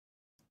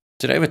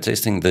Today we're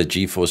testing the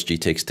Geforce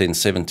GTX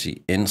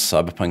 1070 in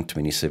Cyberpunk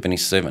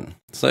 2077.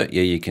 So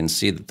here you can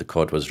see that the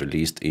card was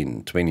released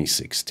in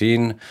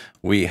 2016.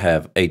 We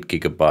have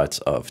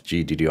 8GB of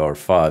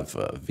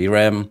GDDR5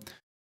 VRAM,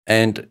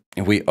 and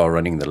we are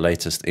running the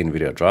latest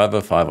NVIDIA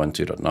driver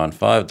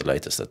 512.95, the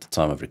latest at the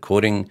time of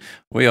recording.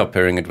 We are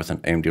pairing it with an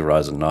AMD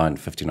Ryzen 9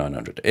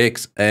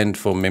 5900X, and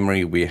for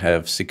memory we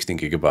have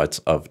 16GB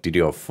of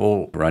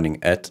DDR4 running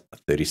at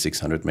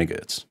 3600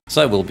 MHz.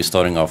 So we'll be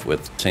starting off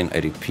with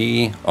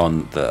 1080p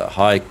on the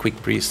high quick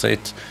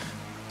preset.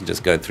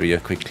 Just go through here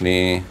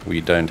quickly. We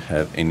don't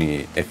have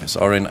any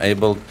FSR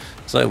enabled,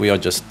 so we are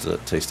just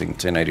testing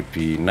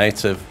 1080p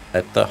native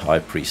at the high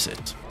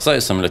preset. So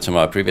similar to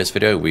my previous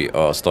video, we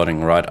are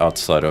starting right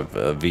outside of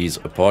V's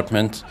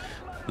apartment.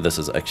 This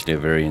is actually a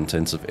very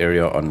intensive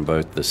area on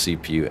both the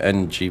CPU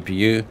and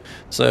GPU,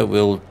 so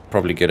we'll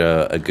probably get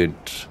a good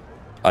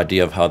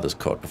idea of how this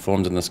card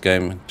performs in this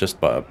game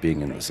just by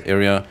being in this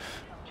area.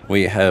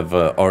 We have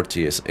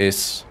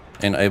RTSS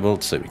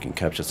enabled, so we can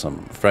capture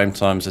some frame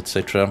times,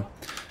 etc.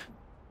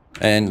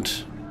 And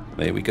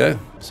there we go.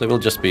 So we'll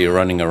just be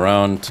running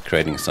around,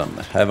 creating some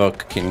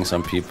havoc, killing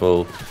some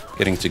people,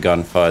 getting to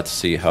gunfights,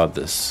 see how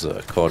this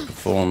card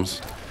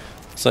performs.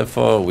 So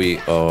far we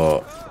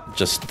are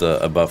just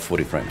above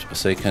 40 frames per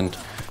second.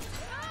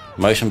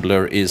 Motion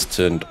blur is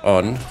turned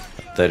on.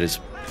 That is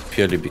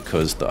purely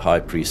because the high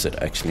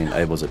preset actually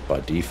enables it by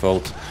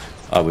default.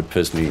 I would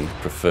personally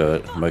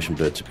prefer motion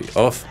blur to be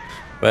off,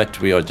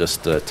 but we are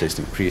just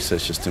testing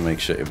presets just to make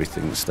sure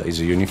everything stays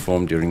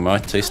uniform during my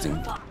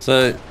testing.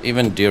 So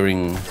even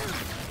during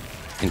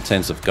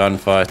intensive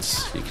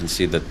gunfights, you can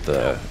see that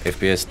the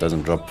FPS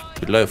doesn't drop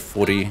below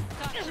 40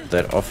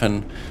 that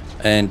often,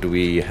 and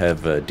we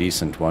have a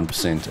decent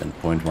 1%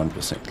 and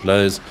 0.1%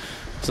 lows.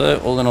 So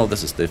all in all,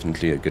 this is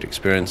definitely a good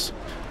experience,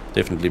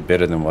 definitely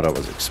better than what I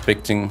was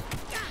expecting.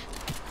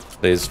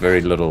 There's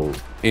very little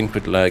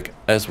input lag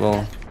as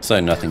well, so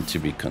nothing to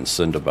be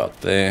concerned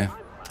about there.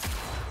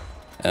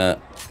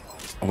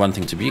 One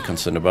thing to be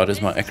concerned about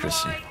is my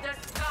accuracy.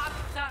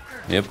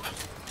 Yep.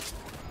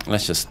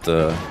 Let's just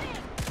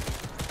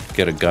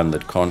get a gun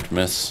that can't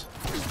miss.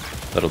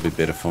 That'll be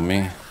better for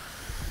me.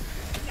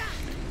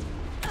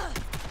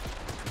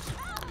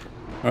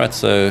 Alright,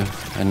 so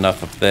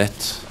enough of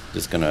that.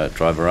 Just gonna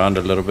drive around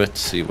a little bit,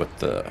 see what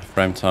the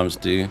frame times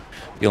do.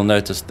 You'll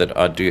notice that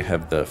I do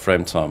have the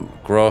frame time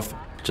graph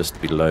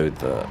just below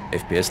the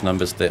FPS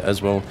numbers there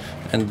as well,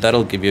 and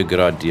that'll give you a good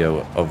idea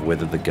of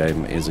whether the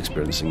game is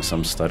experiencing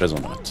some stutters or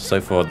not. So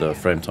far the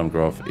frame time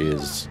graph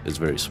is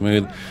very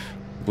smooth,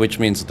 which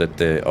means that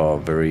there are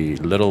very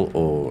little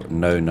or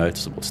no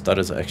noticeable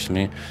stutters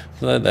actually.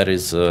 So that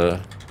is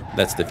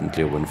that's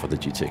definitely a win for the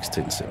GTX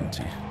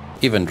 1070.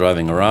 Even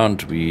driving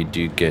around, we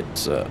do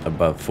get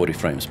above 40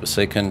 frames per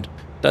second.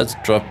 It does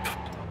drop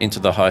into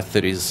the high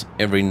 30s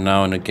every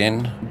now and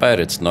again, but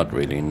it's not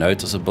really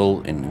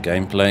noticeable in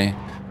gameplay,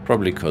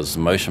 probably because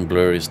motion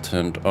blur is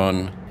turned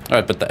on.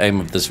 Alright, but the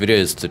aim of this video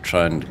is to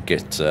try and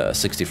get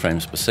 60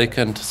 frames per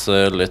second,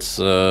 so let's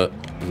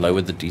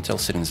lower the detail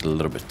settings a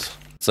little bit.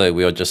 So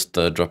we are just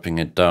dropping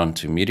it down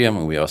to medium,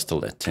 and we are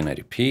still at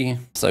 1080p.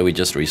 So we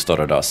just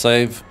restarted our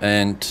save,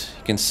 and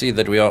you can see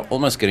that we are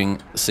almost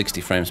getting 60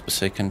 frames per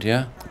second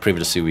here.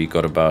 Previously we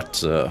got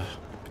about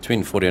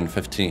between 40 and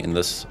 50 in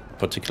this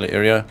particular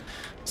area.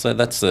 So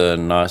that's a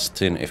nice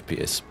 10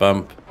 FPS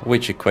bump,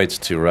 which equates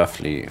to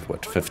roughly,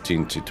 what,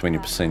 15 to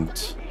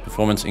 20%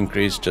 performance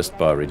increase just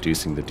by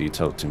reducing the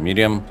detail to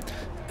medium.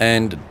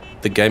 And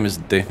the game is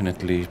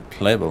definitely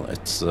playable.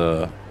 It's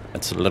a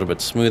little bit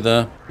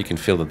smoother. You can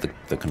feel that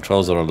the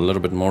controls are a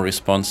little bit more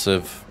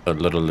responsive, a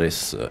little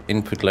less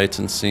input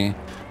latency.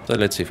 So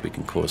let's see if we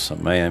can cause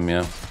some mayhem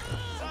here.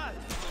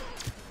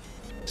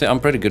 So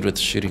I'm pretty good with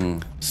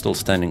shooting still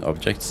standing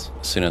objects.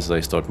 As soon as they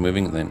start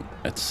moving, then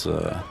it's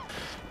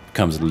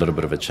becomes a little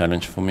bit of a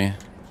challenge for me.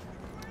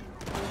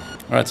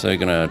 Alright, so we're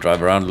gonna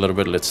drive around a little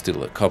bit. Let's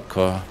steal a cop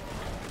car.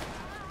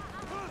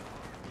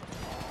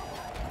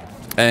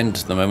 And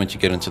the moment you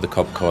get into the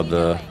cop car,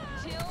 the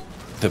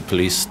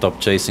police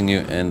stop chasing you,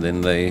 and then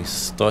they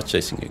start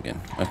chasing you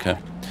again. Okay,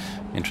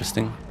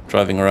 interesting.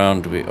 Driving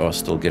around, we are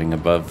still getting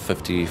above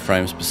 50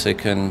 frames per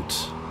second.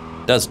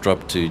 It does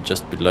drop to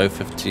just below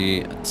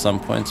 50 at some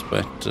points,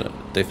 but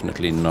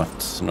definitely not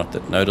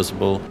that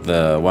noticeable.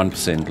 The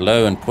 1%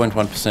 low and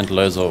 0.1%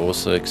 lows are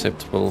also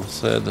acceptable,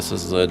 so this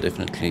is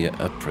definitely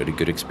a pretty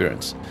good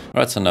experience.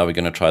 Alright, so now we're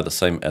going to try the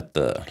same at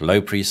the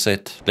low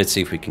preset. Let's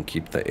see if we can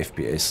keep the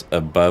FPS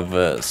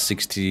above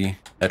 60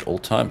 at all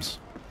times.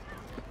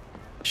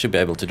 Should be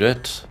able to do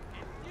it.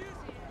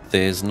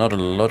 There's not a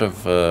lot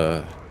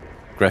of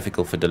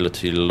graphical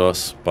fidelity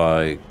loss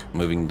by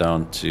moving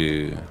down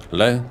to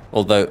low,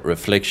 although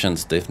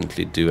reflections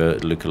definitely do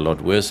look a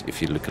lot worse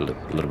if you look a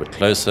little bit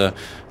closer.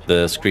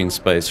 The screen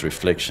space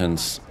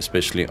reflections,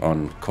 especially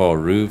on car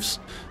roofs,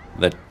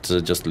 that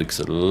just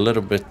looks a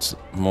little bit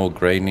more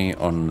grainy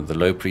on the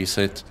low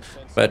preset,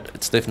 but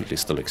it's definitely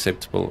still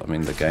acceptable. I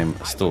mean, the game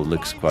still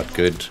looks quite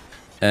good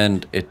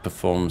and it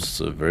performs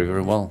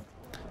very well.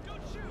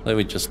 So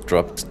we just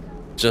dropped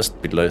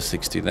just below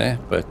 60 there,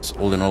 but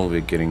all in all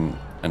we're getting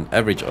an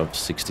average of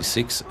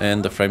 66,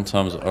 and the frame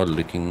times are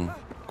looking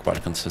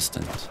quite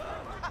consistent.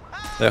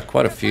 There are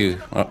quite a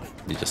few, oh,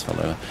 you just fell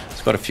over.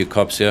 There's quite a few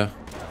cops here.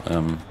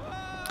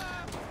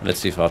 Let's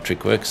see if our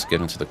trick works.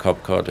 Get into the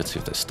cop car, let's see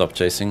if they stop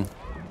chasing.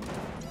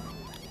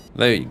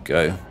 There you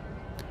go.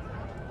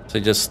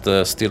 So just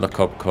steal a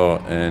cop car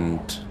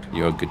and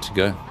you're good to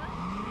go.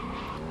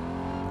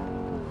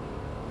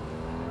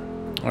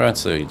 Alright,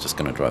 so you're just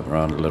going to drive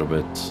around a little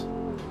bit.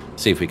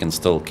 See if we can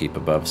still keep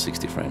above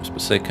 60 frames per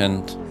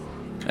second.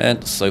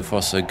 And so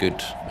far so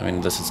good. I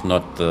mean, this is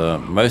not the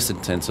most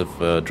intensive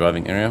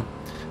driving area.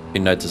 You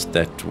notice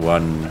that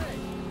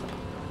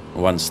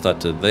one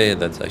stutter there,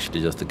 that's actually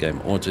just the game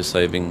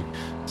auto-saving.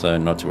 So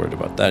not too worried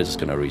about that, just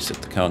going to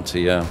reset the counter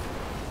here.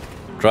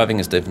 Driving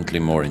is definitely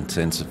more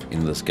intensive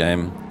in this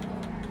game,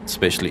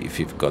 especially if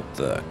you've got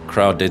the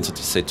crowd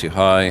density set too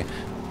high.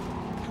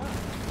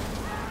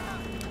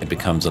 It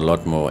becomes a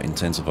lot more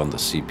intensive on the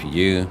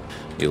CPU.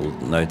 You'll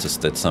notice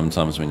that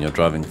sometimes when you're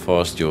driving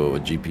fast, your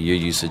GPU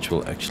usage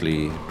will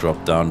actually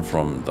drop down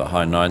from the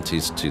high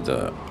 90s to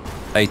the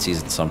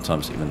 80s and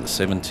sometimes even the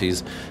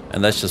 70s,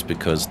 and that's just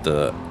because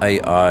the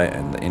AI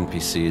and the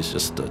NPC is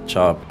just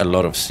chop a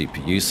lot of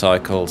CPU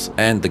cycles,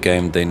 and the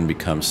game then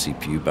becomes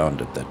CPU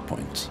bound at that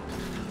point.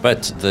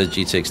 But the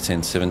GTX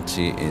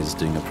 1070 is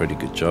doing a pretty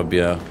good job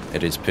here.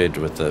 It is paired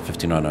with the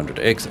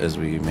 5900X as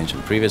we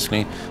mentioned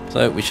previously,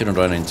 so we shouldn't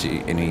run into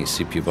any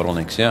CPU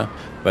bottlenecks here.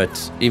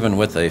 But even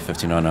with a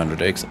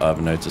 5900X, I've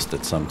noticed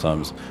that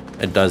sometimes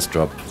it does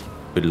drop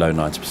below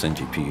 90%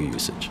 GPU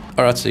usage.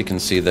 Alright, so you can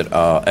see that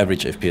our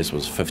average FPS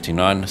was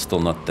 59, still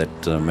not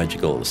that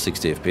magical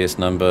 60 FPS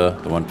number.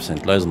 The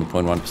 1% lows and the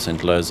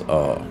 0.1% lows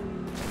are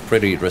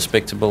pretty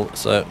respectable,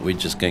 so we're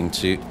just going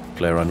to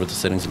play around with the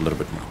settings a little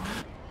bit more.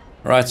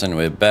 Right, and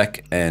we're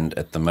back, and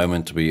at the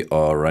moment we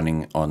are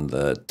running on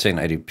the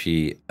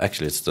 1080p,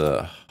 actually it's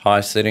the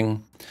high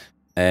setting,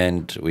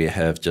 and we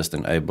have just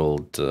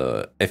enabled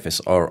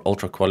FSR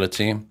ultra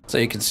quality. So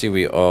you can see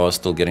we are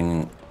still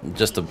getting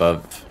just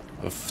above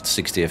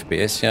 60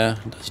 FPS here.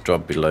 It does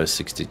drop below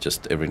 60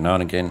 just every now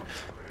and again,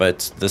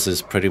 but this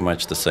is pretty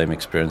much the same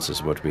experience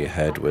as what we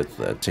had with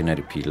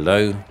 1080p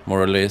low,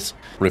 more or less.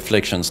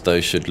 Reflections though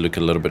should look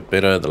a little bit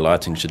better, the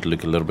lighting should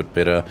look a little bit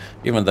better,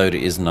 even though it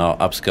is now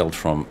upscaled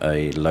from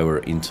a lower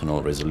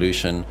internal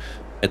resolution.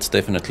 It's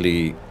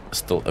definitely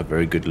still a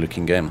very good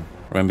looking game.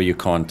 Remember, you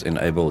can't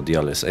enable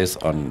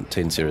DLSS on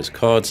 10 series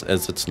cards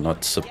as it's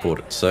not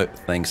supported, so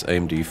thanks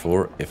AMD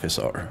for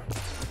FSR.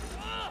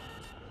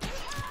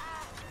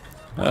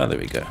 Ah, there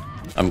we go.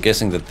 I'm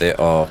guessing that there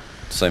are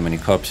so many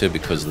cops here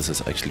because this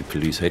is actually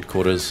police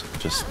headquarters,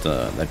 just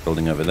that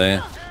building over there,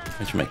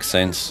 which makes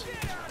sense.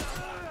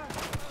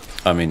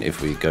 I mean,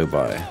 if we go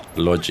by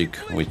logic,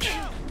 which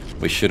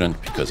we shouldn't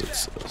because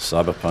it's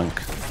Cyberpunk.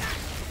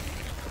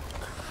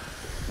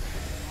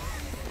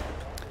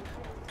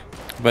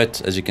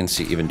 But as you can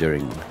see, even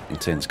during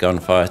intense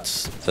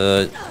gunfights,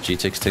 the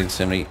GTX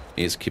 1070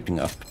 is keeping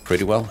up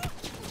pretty well.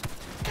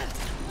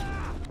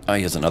 Ah,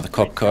 here's another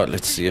cop car.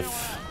 Let's see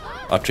if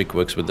our trick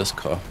works with this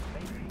car.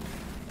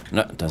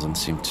 No, it doesn't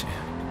seem to.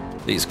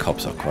 These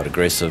cops are quite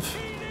aggressive.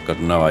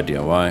 Got no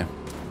idea why.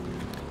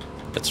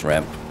 Let's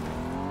ramp.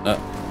 No,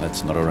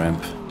 that's not a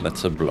ramp.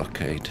 That's a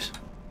blockade.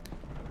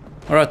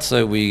 Alright,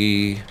 so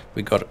we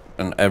got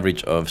an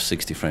average of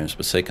 60 frames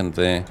per second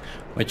there,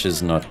 which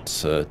is not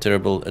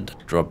terrible. It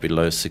dropped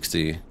below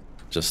 60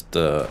 just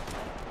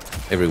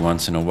every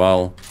once in a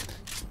while.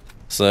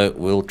 So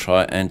we'll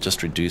try and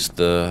just reduce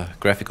the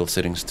graphical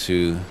settings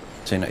to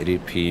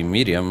 1080p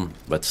medium,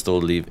 but still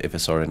leave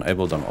FSR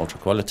enabled on ultra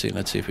quality.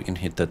 Let's see if we can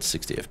hit that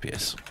 60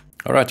 FPS.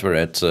 Alright, we're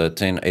at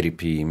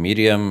 1080p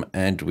medium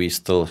and we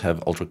still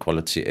have ultra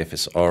quality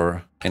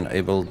FSR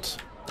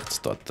enabled. Let's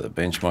start the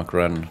benchmark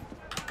run.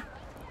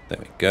 There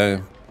we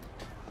go.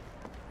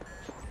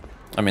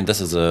 I mean,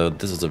 this is a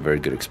very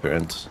good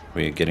experience.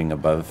 We're getting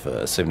above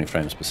 70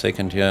 frames per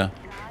second here.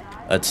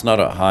 It's not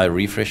a high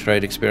refresh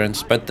rate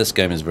experience, but this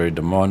game is very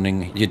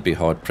demanding. You'd be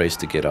hard pressed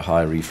to get a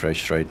high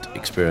refresh rate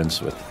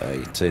experience with a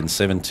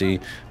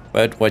 1070,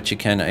 but what you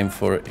can aim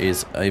for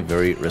is a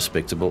very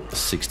respectable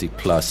 60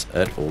 plus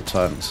at all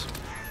times.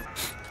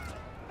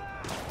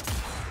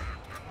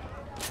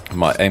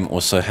 My aim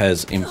also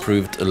has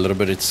improved a little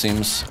bit, it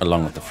seems,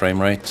 along with the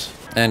frame rate.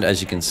 And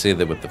as you can see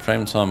there with the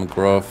frame time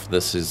graph,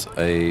 this is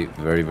a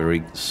very,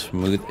 very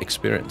smooth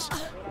experience.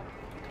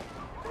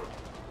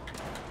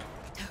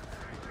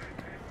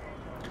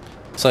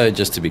 So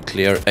just to be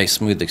clear, a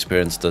smooth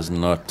experience does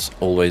not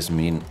always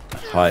mean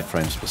high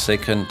frames per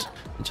second.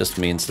 It just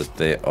means that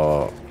there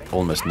are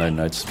almost no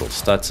noticeable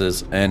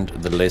stutters, and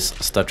the less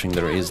stuttering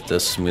there is, the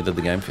smoother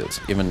the game feels.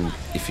 Even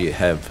if you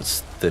have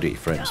 30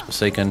 frames per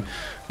second,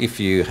 if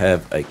you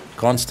have a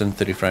constant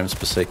 30 frames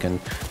per second,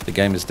 the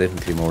game is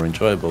definitely more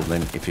enjoyable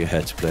than if you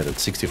had to play it at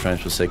 60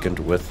 frames per second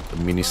with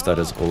mini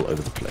stutters all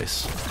over the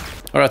place.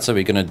 Alright, so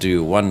we're going to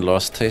do one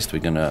last test. We're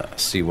going to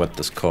see what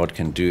this card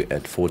can do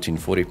at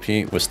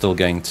 1440p. We're still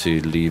going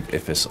to leave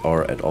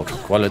FSR at ultra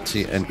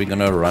quality, and we're going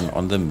to run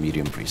on the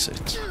medium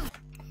preset.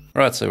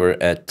 Right, so we're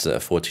at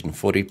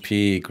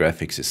 1440p,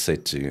 graphics is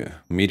set to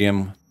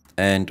medium,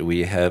 and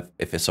we have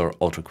FSR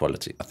ultra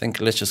quality. I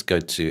think let's just go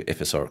to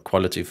FSR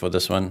quality for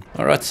this one.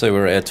 All right, so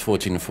we're at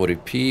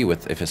 1440p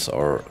with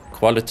FSR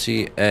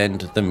quality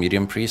and the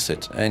medium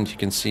preset. And you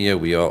can see here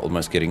we are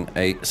almost getting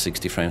a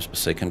 60 frames per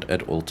second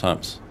at all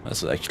times.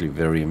 This is actually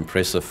very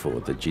impressive for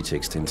the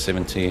GTX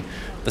 1070.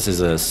 This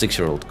is a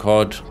 6-year-old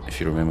card, if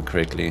you remember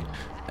correctly.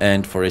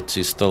 And for it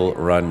to still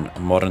run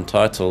modern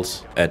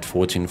titles at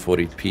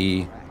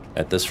 1440p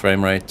at this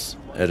frame rate,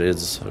 it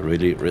is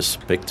really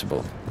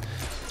respectable.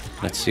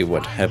 Let's see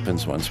what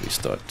happens once we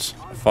start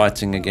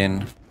fighting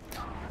again.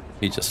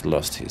 He just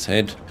lost his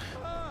head.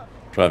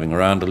 Driving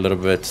around a little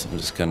bit. I'm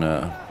just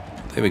gonna...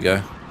 There we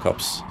go.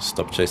 Cops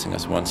stop chasing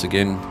us once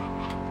again.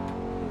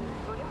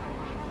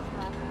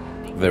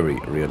 Very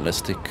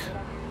realistic.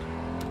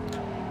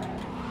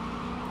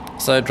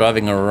 So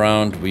driving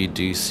around, we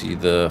do see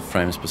the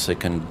frames per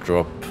second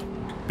drop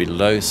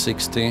below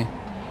 60.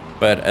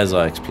 But as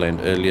I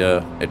explained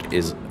earlier, it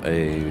is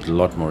a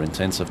lot more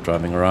intensive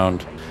driving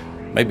around.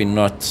 Maybe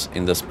not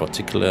in this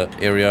particular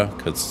area,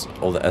 because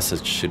all the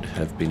assets should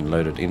have been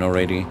loaded in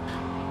already.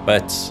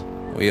 But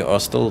we are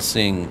still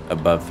seeing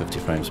above 50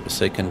 frames per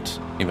second,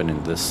 even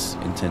in this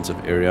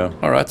intensive area.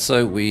 Alright,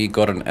 so we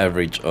got an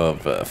average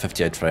of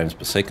 58 frames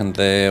per second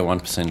there,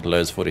 1%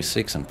 lows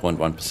 46 and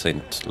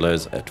 0.1%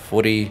 lows at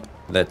 40.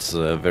 That's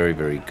very,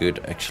 very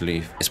good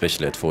actually,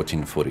 especially at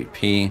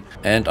 1440p.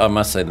 And I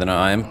must say that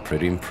I am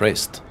pretty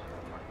impressed.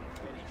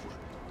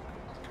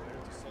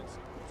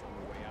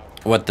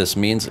 What this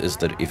means is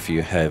that if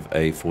you have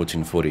a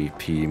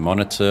 1440p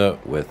monitor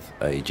with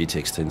a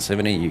GTX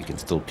 1070, you can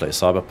still play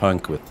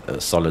Cyberpunk with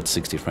a solid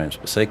 60 frames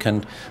per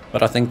second.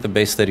 But I think the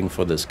best setting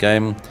for this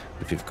game,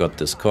 if you've got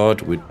this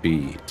card, would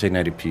be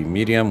 1080p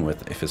medium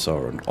with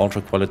FSR and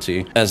ultra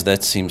quality, as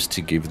that seems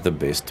to give the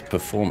best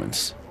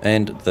performance.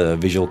 And the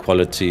visual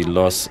quality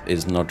loss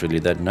is not really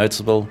that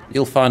noticeable.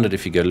 You'll find it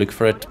if you go look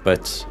for it,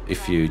 but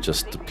if you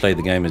just play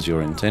the game as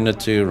you're intended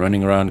to,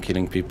 running around,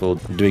 killing people,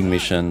 doing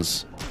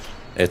missions,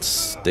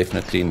 it's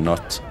definitely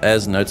not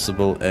as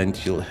noticeable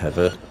and you'll have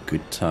a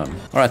good time.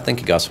 Alright, thank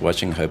you guys for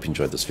watching. Hope you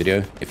enjoyed this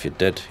video. If you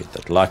did, hit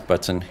that like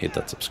button, hit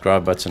that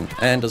subscribe button,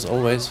 and as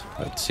always,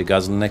 hope to see you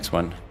guys in the next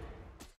one.